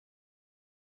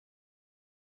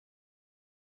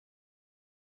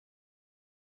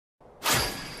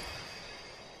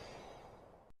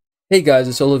Hey guys,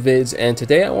 it's Oluvids, and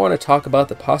today I want to talk about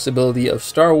the possibility of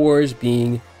Star Wars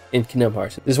being in Kingdom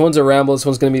Hearts. This one's a ramble, this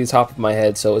one's going to be the top of my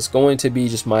head, so it's going to be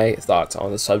just my thoughts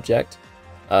on the subject,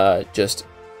 just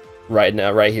right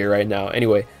now, right here, right now.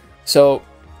 Anyway, so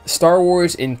Star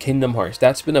Wars in Kingdom Hearts,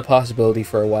 that's been a possibility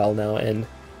for a while now, and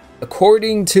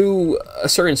according to a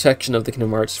certain section of the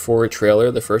Kingdom Hearts 4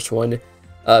 trailer, the first one,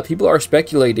 people are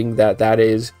speculating that that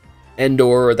is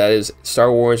Endor, or that is Star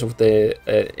Wars with the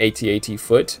AT-AT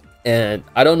foot. And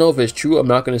I don't know if it's true. I'm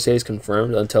not going to say it's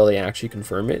confirmed until they actually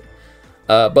confirm it.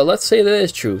 But let's say that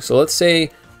it's true. So let's say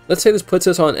this puts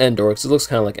us on Endor, because it looks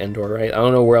kind of like Endor, right? I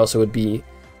don't know where else it would be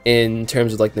in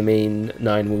terms of like the main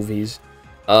 9 movies.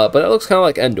 But it looks kind of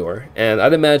like Endor. And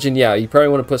I'd imagine, yeah, you probably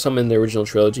want to put something in the original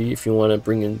trilogy if you want to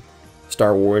bring in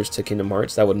Star Wars to Kingdom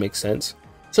Hearts. That would make sense.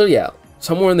 So yeah,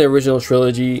 somewhere in the original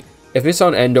trilogy, if it's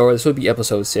on Endor, this would be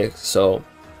episode 6. So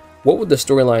what would the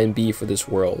storyline be for this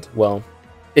world? Well,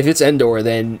 if it's Endor,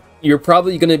 then you're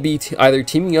probably going to be either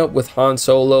teaming up with Han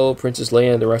Solo, Princess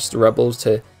Leia, and the rest of the rebels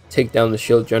to take down the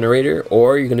shield generator,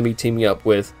 or you're going to be teaming up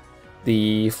with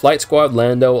the flight squad,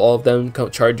 Lando, all of them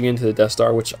charging into the Death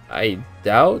Star, which I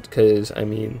doubt, because I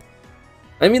mean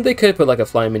they could put like a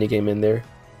flying minigame in there.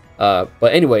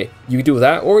 But anyway, you could do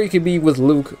that, or you could be with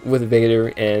Luke, with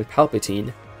Vader, and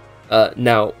Palpatine.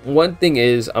 Now, one thing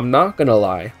is, I'm not gonna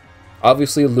lie.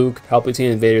 Obviously, Luke,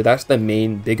 Palpatine, and Vader, that's the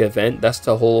main big event. That's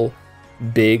the whole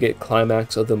big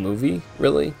climax of the movie,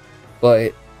 really.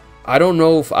 But I don't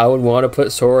know if I would want to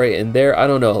put Sora in there. I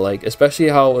don't know, like, especially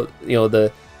how, you know,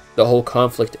 the whole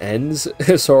conflict ends.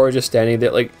 Sora just standing there,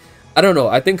 like, I don't know.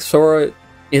 I think Sora,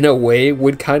 in a way,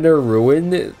 would kind of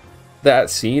ruin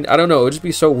that scene. I don't know, it would just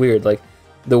be so weird. Like,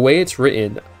 the way it's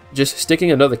written, just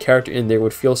sticking another character in there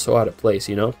would feel so out of place,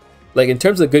 you know? Like, in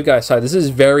terms of the good guy side, this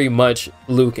is very much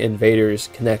Luke and Vader's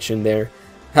connection there.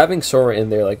 Having Sora in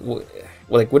there, like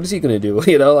what is he gonna do?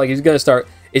 You know, like, he's gonna start,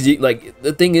 is he, like,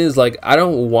 the thing is, like, I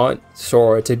don't want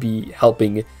Sora to be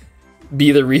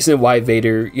be the reason why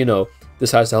Vader, you know,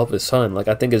 decides to help his son. Like,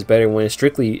 I think it's better when it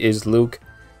strictly is Luke,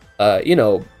 you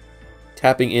know,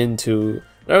 tapping into,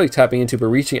 not really tapping into, but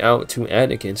reaching out to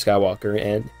Anakin Skywalker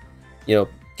and, you know,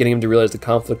 getting him to realize the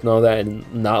conflict and all that, and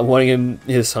not wanting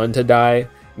his son to die,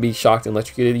 be shocked and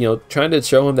electrocuted, you know, trying to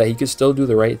show him that he could still do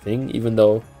the right thing even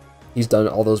though he's done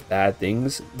all those bad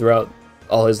things throughout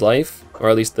all his life, or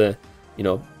at least the, you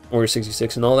know, Order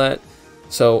 66 and all that.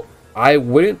 So I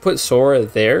wouldn't put Sora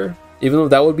there, even though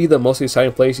that would be the most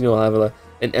exciting place. You know, have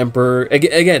an Emperor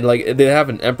again, like they have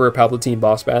an Emperor Palpatine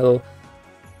boss battle.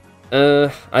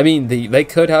 I mean, they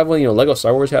could have one, you know, Lego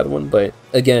Star Wars had one, but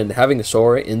again, having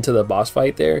Sora into the boss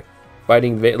fight there,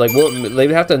 fighting like, well,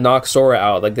 they'd have to knock Sora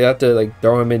out. Like, they have to like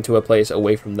throw him into a place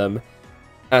away from them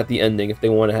at the ending if they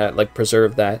want to have like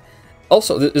preserve that.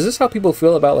 Also, is this how people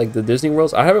feel about like the Disney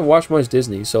worlds? I haven't watched much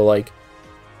Disney, so like,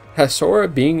 has Sora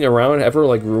being around ever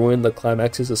like ruined the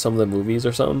climaxes of some of the movies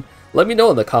or something? Let me know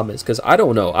in the comments, because I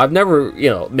don't know. I've never, you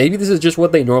know, maybe this is just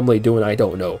what they normally do and I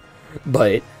don't know,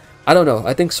 but I don't know.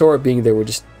 I think Sora being there would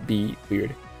just be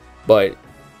weird. But,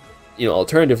 you know,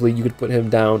 alternatively, you could put him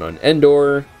down on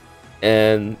Endor,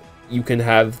 and you can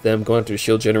have them going through the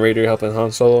shield generator, helping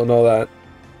Han Solo and all that,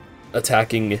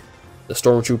 attacking the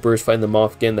stormtroopers, fighting them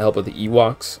off, getting the help of the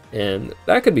Ewoks, and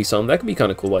that could be something. That could be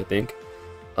kind of cool, I think.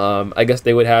 I guess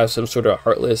they would have some sort of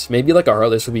Heartless, maybe like a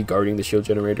Heartless would be guarding the shield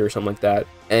generator or something like that,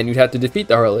 and you'd have to defeat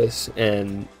the Heartless,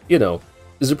 and, you know,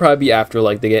 this would probably be after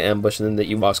like they get ambushed and then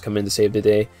the Ewoks come in to save the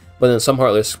day, but then some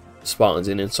Heartless spawns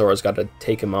in and Sora's got to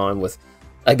take him on with,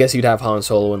 I guess you'd have Han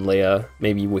Solo and Leia,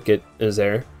 maybe Wicket is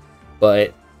there.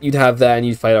 But you'd have that, and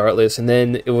you'd fight Heartless, and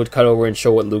then it would cut over and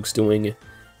show what Luke's doing,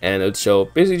 and it would show,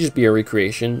 basically just be a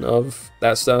recreation of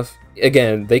that stuff.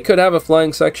 Again, they could have a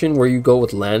flying section where you go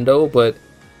with Lando, but,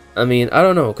 I mean, I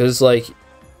don't know, because, like,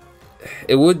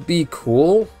 it would be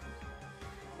cool.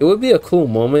 It would be a cool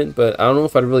moment, but I don't know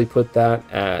if I'd really put that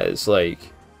as, like,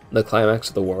 the climax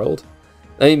of the world.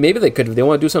 I mean, maybe they could, if they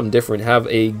want to do something different, have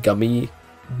a gummy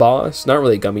boss, not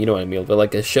really gummy, you know what I mean, but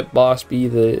like a ship boss be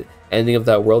the ending of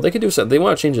that world. They could do something. They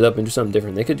want to change it up and do something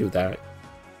different. They could do that.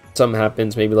 Something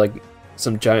happens, maybe like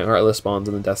some giant Heartless spawns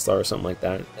in the Death Star or something like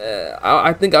that.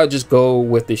 I think I'll just go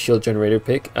with the shield generator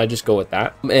pick. I just go with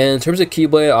that. And in terms of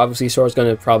Keyblade, obviously Sora's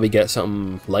gonna probably get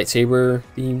something lightsaber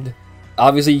themed.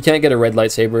 Obviously, you can't get a red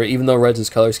lightsaber, even though red's his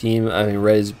color scheme. I mean,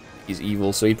 red is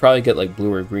evil, so he'd probably get like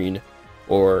blue or green,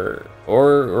 or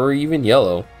even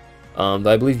yellow.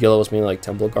 I believe yellow was mainly like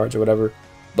Temple Guards or whatever.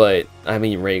 But, I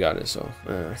mean, Ray got it, so...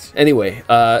 Anyway,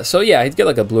 so yeah, he'd get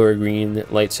like a blue or green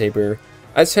lightsaber.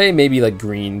 I'd say maybe like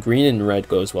green. Green and red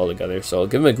goes well together, so I'll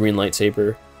give him a green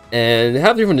lightsaber. and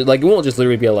have different, like, it won't just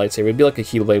literally be a lightsaber. It'd be like a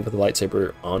Keyblade with a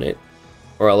lightsaber on it,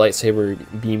 or a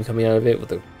lightsaber beam coming out of it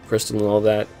with a crystal and all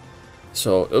that.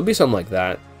 So it'll be something like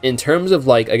that. In terms of,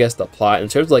 like, I guess the plot, in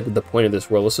terms of, like, the point of this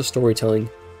world, what's the storytelling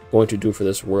going to do for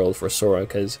this world for Sora?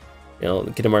 Because, you know,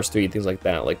 Kingdom Hearts 3, things like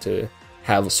that, like to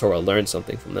have Sora learn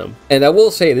something from them. And I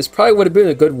will say, this probably would have been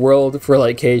a good world for,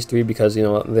 like, KH3, because, you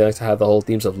know, they like to have the whole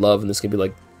themes of love, and this could be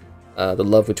like the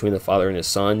love between the father and his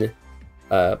son.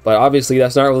 But obviously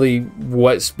that's not really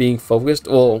what's being focused.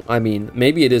 Well, I mean,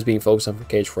 maybe it is being focused on for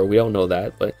KH4, we don't know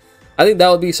that, but I think that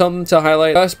would be something to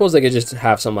highlight. I suppose they could just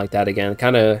have something like that again,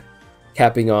 kind of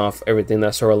capping off everything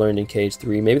that Sora learned in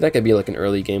KH3. Maybe that could be like an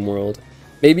early game world.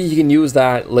 Maybe you can use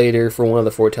that later for one of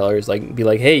the foretellers, like be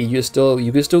like, hey, you can still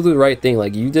do the right thing.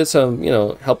 Like, you did some, you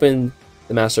know, helping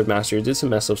the Master of Masters, did some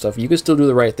messed up stuff. You could still do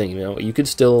the right thing, you know. You could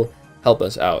still help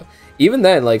us out. Even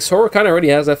then, like, Sora kind of already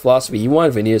has that philosophy. He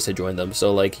wanted Vanitas to join them,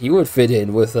 so like he would fit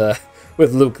in with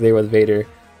Luke there, with Vader,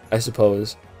 I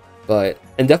suppose. But,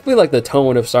 and definitely like the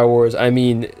tone of Star Wars. I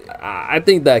mean, I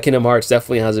think that Kingdom Hearts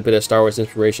definitely has a bit of Star Wars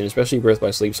inspiration, especially Birth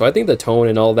by Sleep. So I think the tone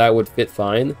and all that would fit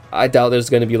fine. I doubt there's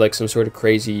going to be like some sort of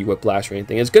crazy whiplash or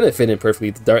anything. It's going to fit in perfectly.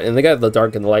 The dark, and they got the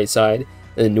dark and the light side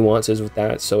and the nuances with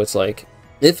that. So it's like,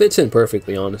 it fits in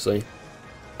perfectly, honestly.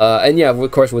 And yeah,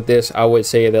 of course, with this, I would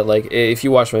say that, like, if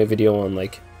you watch my video on,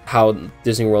 like, how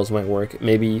Disney Worlds might work,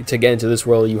 maybe to get into this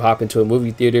world, you hop into a movie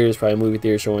theater. There's probably a movie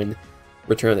theater showing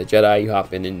Return of the Jedi. You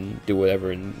hop in and do whatever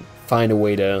and find a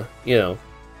way to, you know,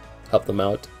 help them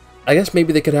out. I guess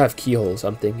maybe they could have keyholes,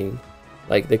 I'm thinking.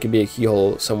 Like, there could be a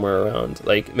keyhole somewhere around.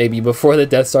 Like, maybe before the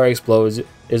Death Star explodes,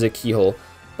 there's a keyhole.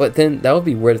 But then that would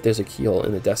be weird if there's a keyhole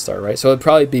in the Death Star, right? So it'd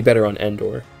probably be better on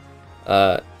Endor.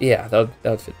 Yeah, that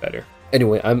would fit better.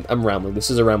 Anyway, I'm rambling.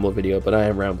 This is a ramble video, but I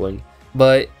am rambling.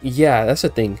 But yeah, that's the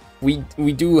thing.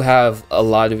 We do have a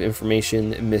lot of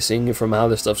information missing from how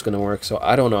this stuff's going to work, so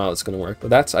I don't know how it's going to work. But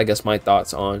that's, I guess, my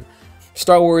thoughts on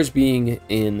Star Wars being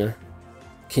in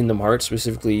Kingdom Hearts,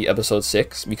 specifically Episode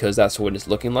 6, because that's what it's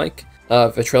looking like.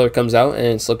 If a trailer comes out and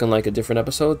it's looking like a different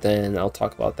episode, then I'll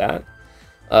talk about that.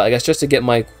 I guess just to get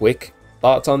my quick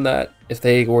thoughts on that, if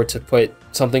they were to put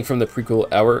something from the prequel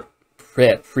era,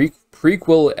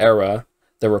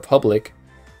 the Republic,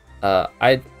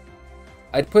 I'd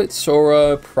put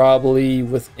Sora probably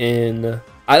within...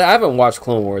 I haven't watched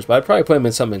Clone Wars, but I'd probably put him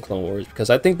in something in Clone Wars, because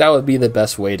I think that would be the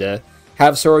best way to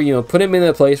have Sora, you know, put him in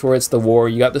a place where it's the war,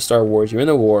 you got the Star Wars, you're in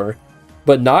the war,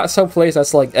 but not some place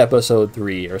that's like Episode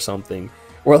 3 or something,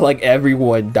 where like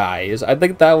everyone dies. I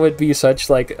think that would be such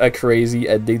like a crazy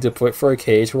ending to put for a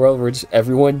KH world where just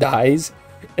everyone dies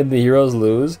and the heroes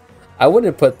lose. I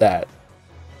wouldn't put that.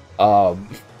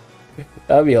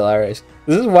 That'd be hilarious.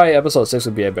 This is why Episode 6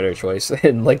 would be a better choice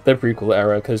in like the prequel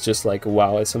era, because just like,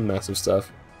 wow, it's some massive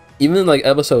stuff. Even like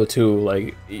Episode 2,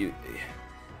 like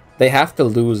they have to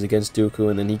lose against Dooku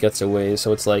and then he gets away,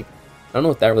 so it's like, I don't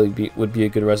know if that really would be a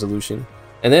good resolution.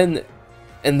 And then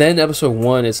Episode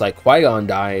 1, it's like Qui-Gon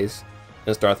dies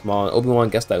as Darth Maul, and Obi-Wan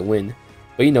gets that win.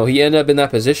 But you know, he ended up in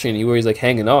that position where he's like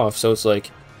hanging off, so it's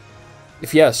like,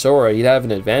 if he has Sora, he'd have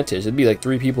an advantage. It'd be like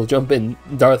 3 people jumping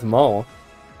Darth Maul.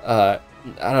 I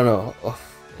don't know. Oh,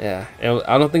 yeah,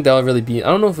 I don't think that would really be, I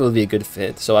don't know if it would be a good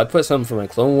fit. So I'd put something for my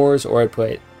Clone Wars, or I'd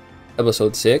put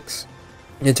Episode 6.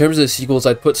 In terms of the sequels,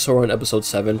 I'd put Sora in Episode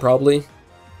 7 probably.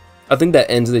 I think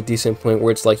that ends at a decent point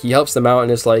where it's like he helps them out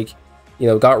and it's like, you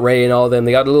know, got Rey and all of them.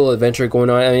 They got a little adventure going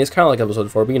on. I mean, it's kind of like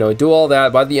Episode 4, but you know, do all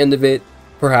that. By the end of it,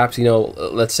 perhaps, you know,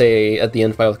 let's say at the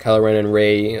end fight with Kylo Ren and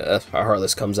Rey,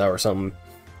 Heartless comes out or something,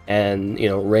 and you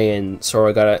know, Rey and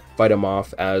Sora gotta fight him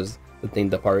off as the thing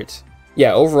departs.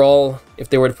 Yeah, overall, if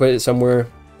they were to put it somewhere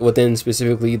within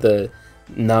specifically the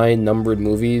 9 numbered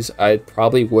movies, I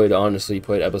probably would honestly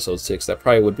put Episode 6. That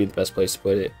probably would be the best place to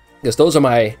put it. Because those are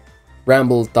my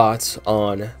ramble thoughts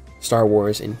on Star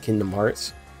Wars and Kingdom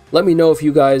Hearts. Let me know if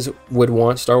you guys would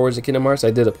want Star Wars and Kingdom Hearts.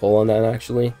 I did a poll on that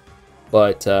actually.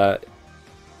 But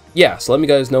yeah, so let me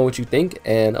guys know what you think,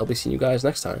 and I'll be seeing you guys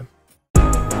next time.